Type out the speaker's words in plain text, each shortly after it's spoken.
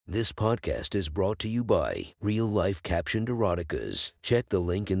This podcast is brought to you by Real Life Captioned Eroticas. Check the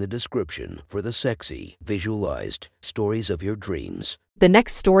link in the description for the sexy, visualized stories of your dreams. The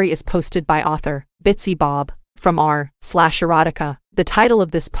next story is posted by author Bitsy Bob from r/erotica. The title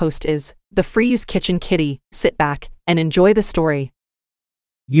of this post is The Free Use Kitchen Kitty. Sit back and enjoy the story.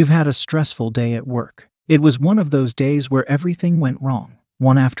 You've had a stressful day at work. It was one of those days where everything went wrong,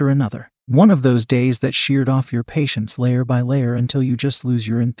 one after another. One of those days that sheared off your patience layer by layer until you just lose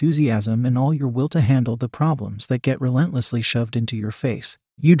your enthusiasm and all your will to handle the problems that get relentlessly shoved into your face.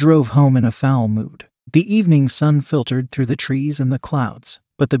 You drove home in a foul mood. The evening sun filtered through the trees and the clouds,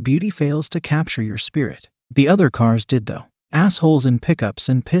 but the beauty fails to capture your spirit. The other cars did though. Assholes in pickups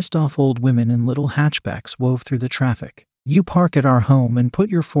and pissed-off old women in little hatchbacks wove through the traffic. You park at our home and put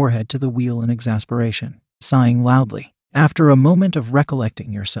your forehead to the wheel in exasperation, sighing loudly. After a moment of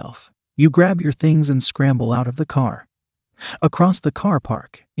recollecting yourself, you grab your things and scramble out of the car, across the car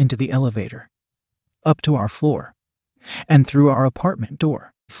park, into the elevator, up to our floor, and through our apartment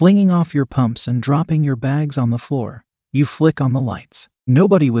door. Flinging off your pumps and dropping your bags on the floor, you flick on the lights.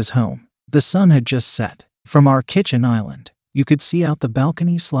 Nobody was home. The sun had just set. From our kitchen island, you could see out the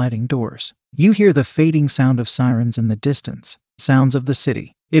balcony sliding doors. You hear the fading sound of sirens in the distance, sounds of the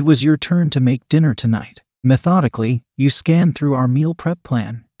city. It was your turn to make dinner tonight. Methodically, you scanned through our meal prep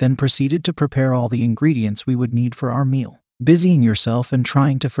plan, then proceeded to prepare all the ingredients we would need for our meal. Busying yourself and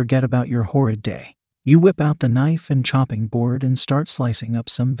trying to forget about your horrid day, you whip out the knife and chopping board and start slicing up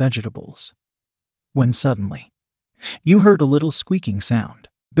some vegetables. When suddenly, you heard a little squeaking sound.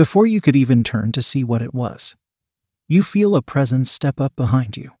 Before you could even turn to see what it was, you feel a presence step up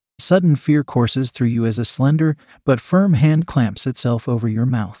behind you. Sudden fear courses through you as a slender but firm hand clamps itself over your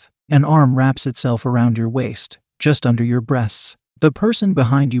mouth. An arm wraps itself around your waist, just under your breasts. The person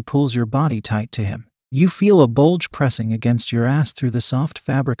behind you pulls your body tight to him. You feel a bulge pressing against your ass through the soft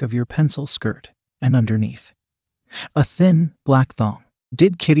fabric of your pencil skirt, and underneath, a thin, black thong.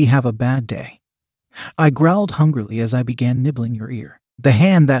 Did Kitty have a bad day? I growled hungrily as I began nibbling your ear. The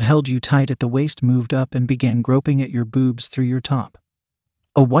hand that held you tight at the waist moved up and began groping at your boobs through your top.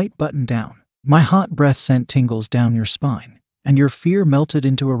 A white button down. My hot breath sent tingles down your spine, and your fear melted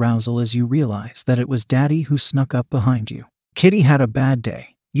into arousal as you realized that it was Daddy who snuck up behind you. Kitty had a bad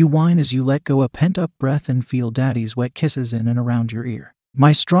day. You whine as you let go a pent-up breath and feel Daddy's wet kisses in and around your ear.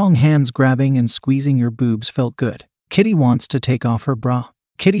 My strong hands grabbing and squeezing your boobs felt good. Kitty wants to take off her bra.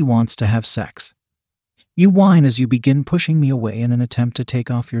 Kitty wants to have sex. You whine as you begin pushing me away in an attempt to take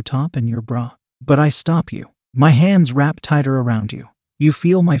off your top and your bra. But I stop you. My hands wrap tighter around you. You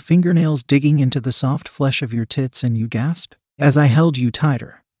feel my fingernails digging into the soft flesh of your tits and you gasp. As I held you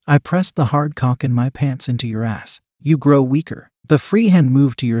tighter, I pressed the hard cock in my pants into your ass. You grow weaker. The free hand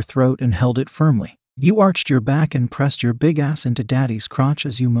moved to your throat and held it firmly. You arched your back and pressed your big ass into Daddy's crotch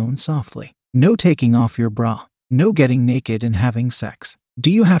as you moaned softly. No taking off your bra. No getting naked and having sex.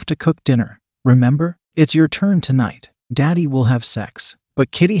 Do you have to cook dinner? Remember? It's your turn tonight. Daddy will have sex,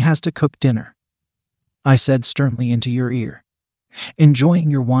 but Kitty has to cook dinner, I said sternly into your ear,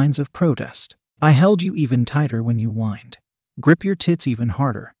 enjoying your whines of protest. I held you even tighter when you whined. Grip your tits even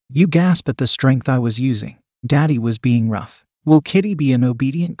harder. You gasp at the strength I was using. Daddy was being rough. Will Kitty be an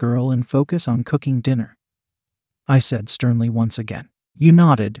obedient girl and focus on cooking dinner? I said sternly once again. You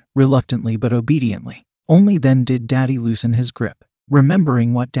nodded, reluctantly but obediently. Only then did Daddy loosen his grip.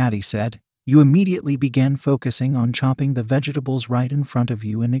 Remembering what Daddy said, you immediately began focusing on chopping the vegetables right in front of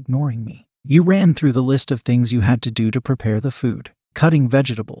you and ignoring me. You ran through the list of things you had to do to prepare the food. Cutting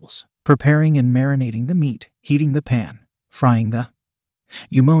vegetables, preparing and marinating the meat, heating the pan, frying the...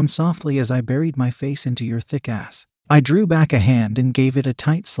 You moaned softly as I buried my face into your thick ass. I drew back a hand and gave it a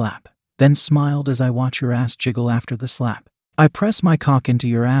tight slap, then smiled as I watched your ass jiggle after the slap. I pressed my cock into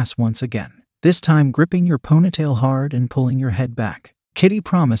your ass once again, this time gripping your ponytail hard and pulling your head back. Kitty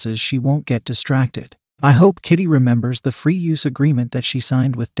promises she won't get distracted. I hope Kitty remembers the free use agreement that she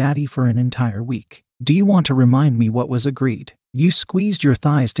signed with Daddy for an entire week. Do you want to remind me what was agreed? You squeezed your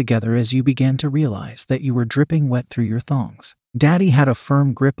thighs together as you began to realize that you were dripping wet through your thongs. Daddy had a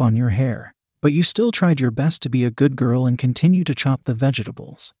firm grip on your hair, but you still tried your best to be a good girl and continue to chop the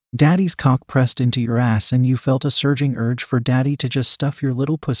vegetables. Daddy's cock pressed into your ass and you felt a surging urge for Daddy to just stuff your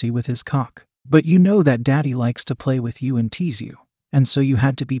little pussy with his cock. But you know that Daddy likes to play with you and tease you, and so you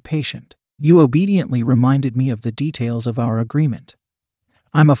had to be patient. You obediently reminded me of the details of our agreement.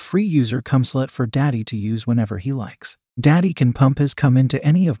 I'm a free user cumslet for Daddy to use whenever he likes. Daddy can pump his cum into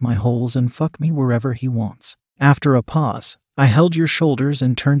any of my holes and fuck me wherever he wants. After a pause, I held your shoulders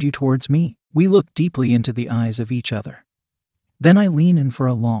and turned you towards me. We looked deeply into the eyes of each other. Then I leaned in for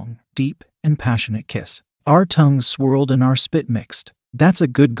a long, deep, and passionate kiss. Our tongues swirled and our spit mixed. That's a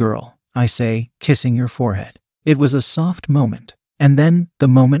good girl, I say, kissing your forehead. It was a soft moment. And then, the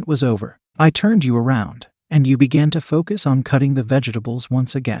moment was over. I turned you around, and you began to focus on cutting the vegetables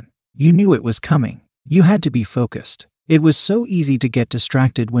once again. You knew it was coming. You had to be focused. It was so easy to get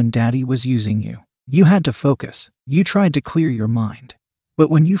distracted when Daddy was using you. You had to focus. You tried to clear your mind. But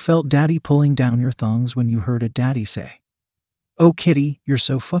when you felt Daddy pulling down your thongs, when you heard a Daddy say, "Oh kitty, you're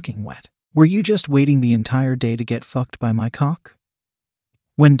so fucking wet," were you just waiting the entire day to get fucked by my cock?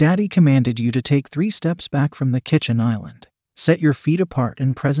 When Daddy commanded you to take 3 steps back from the kitchen island, set your feet apart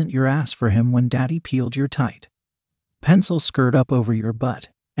and present your ass for him, when Daddy peeled your tight pencil skirt up over your butt,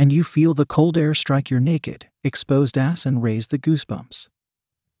 and you feel the cold air strike your naked, exposed ass and raise the goosebumps.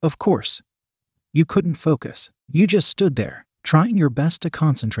 Of course, you couldn't focus. You just stood there, trying your best to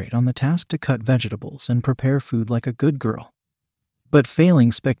concentrate on the task to cut vegetables and prepare food like a good girl, but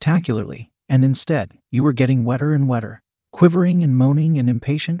failing spectacularly, and instead, you were getting wetter and wetter, quivering and moaning and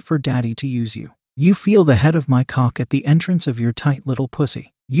impatient for Daddy to use you. You feel the head of my cock at the entrance of your tight little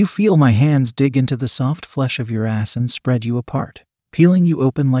pussy. You feel my hands dig into the soft flesh of your ass and spread you apart, peeling you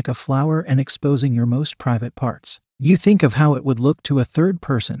open like a flower and exposing your most private parts. You think of how it would look to a third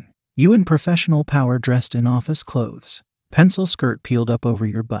person, you in professional power dressed in office clothes, pencil skirt peeled up over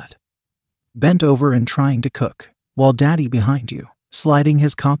your butt, bent over and trying to cook, while Daddy behind you, sliding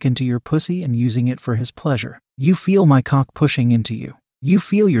his cock into your pussy and using it for his pleasure. You feel my cock pushing into you. You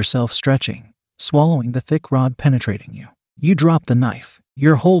feel yourself stretching, swallowing the thick rod penetrating you. You drop the knife.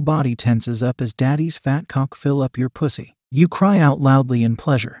 Your whole body tenses up as Daddy's fat cock fill up your pussy. You cry out loudly in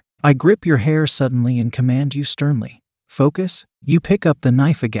pleasure. I grip your hair suddenly and command you sternly, "Focus." You pick up the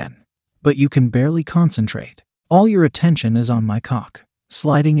knife again, but you can barely concentrate. All your attention is on my cock,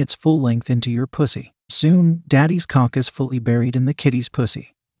 sliding its full length into your pussy. Soon, Daddy's cock is fully buried in the kitty's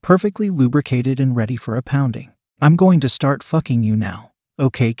pussy, perfectly lubricated and ready for a pounding. I'm going to start fucking you now.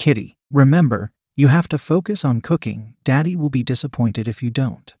 Okay, kitty. Remember, you have to focus on cooking. Daddy will be disappointed if you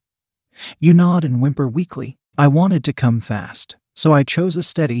don't. You nod and whimper weakly. I wanted to come fast, so I chose a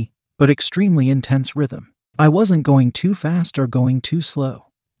steady, but extremely intense rhythm. I wasn't going too fast or going too slow,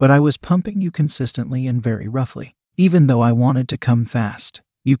 but I was pumping you consistently and very roughly. Even though I wanted to come fast,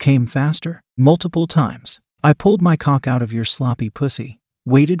 you came faster, multiple times. I pulled my cock out of your sloppy pussy,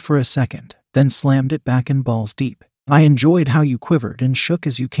 waited for a second, then slammed it back in balls deep. I enjoyed how you quivered and shook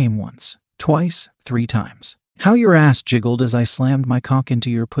as you came once, twice, 3 times. How your ass jiggled as I slammed my cock into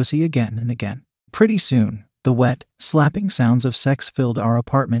your pussy again and again. Pretty soon, the wet, slapping sounds of sex filled our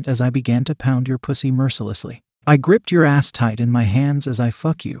apartment as I began to pound your pussy mercilessly. I gripped your ass tight in my hands as I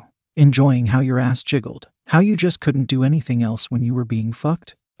fuck you, enjoying how your ass jiggled, how you just couldn't do anything else when you were being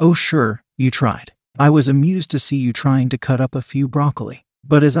fucked. Oh sure, you tried. I was amused to see you trying to cut up a few broccoli.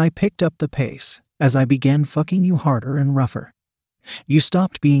 But as I picked up the pace, as I began fucking you harder and rougher, you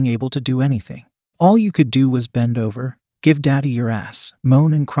stopped being able to do anything. All you could do was bend over, give Daddy your ass,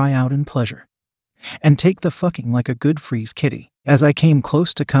 moan and cry out in pleasure, and take the fucking like a good freeze kitty. As I came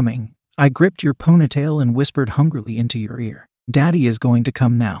close to coming, I gripped your ponytail and whispered hungrily into your ear, "Daddy is going to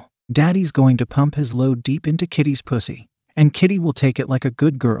come now. Daddy's going to pump his load deep into Kitty's pussy, and Kitty will take it like a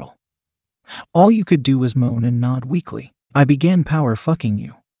good girl." All you could do was moan and nod weakly. I began power fucking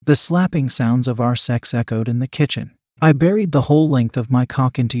you. The slapping sounds of our sex echoed in the kitchen. I buried the whole length of my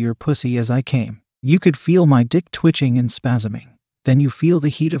cock into your pussy as I came. You could feel my dick twitching and spasming. Then you feel the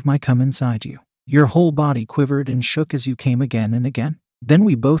heat of my cum inside you. Your whole body quivered and shook as you came again and again. Then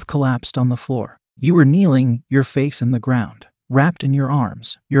we both collapsed on the floor. You were kneeling, your face in the ground, wrapped in your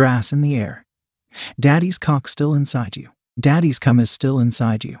arms, your ass in the air. Daddy's cock still inside you. Daddy's cum is still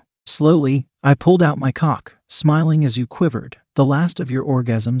inside you. Slowly, I pulled out my cock, smiling as you quivered, the last of your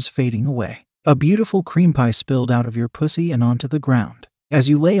orgasms fading away. A beautiful cream pie spilled out of your pussy and onto the ground. As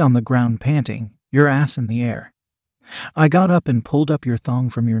you lay on the ground panting, your ass in the air, I got up and pulled up your thong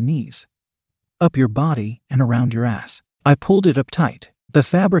from your knees, up your body and around your ass. I pulled it up tight, the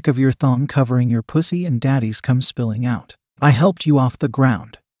fabric of your thong covering your pussy and Daddy's cum spilling out. I helped you off the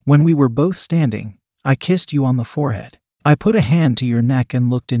ground. When we were both standing, I kissed you on the forehead. I put a hand to your neck and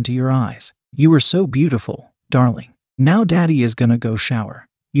looked into your eyes. You were so beautiful, darling. Now Daddy is gonna go shower.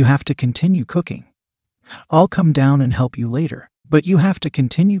 You have to continue cooking. I'll come down and help you later, but you have to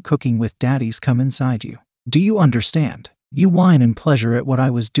continue cooking with Daddy's cum inside you. Do you understand? You whine in pleasure at what I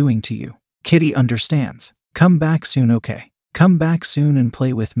was doing to you. Kitty understands. Come back soon, okay? Come back soon and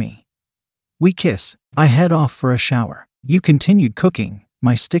play with me. We kiss. I head off for a shower. You continued cooking,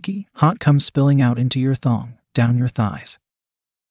 my sticky, hot cum spilling out into your thong, down your thighs.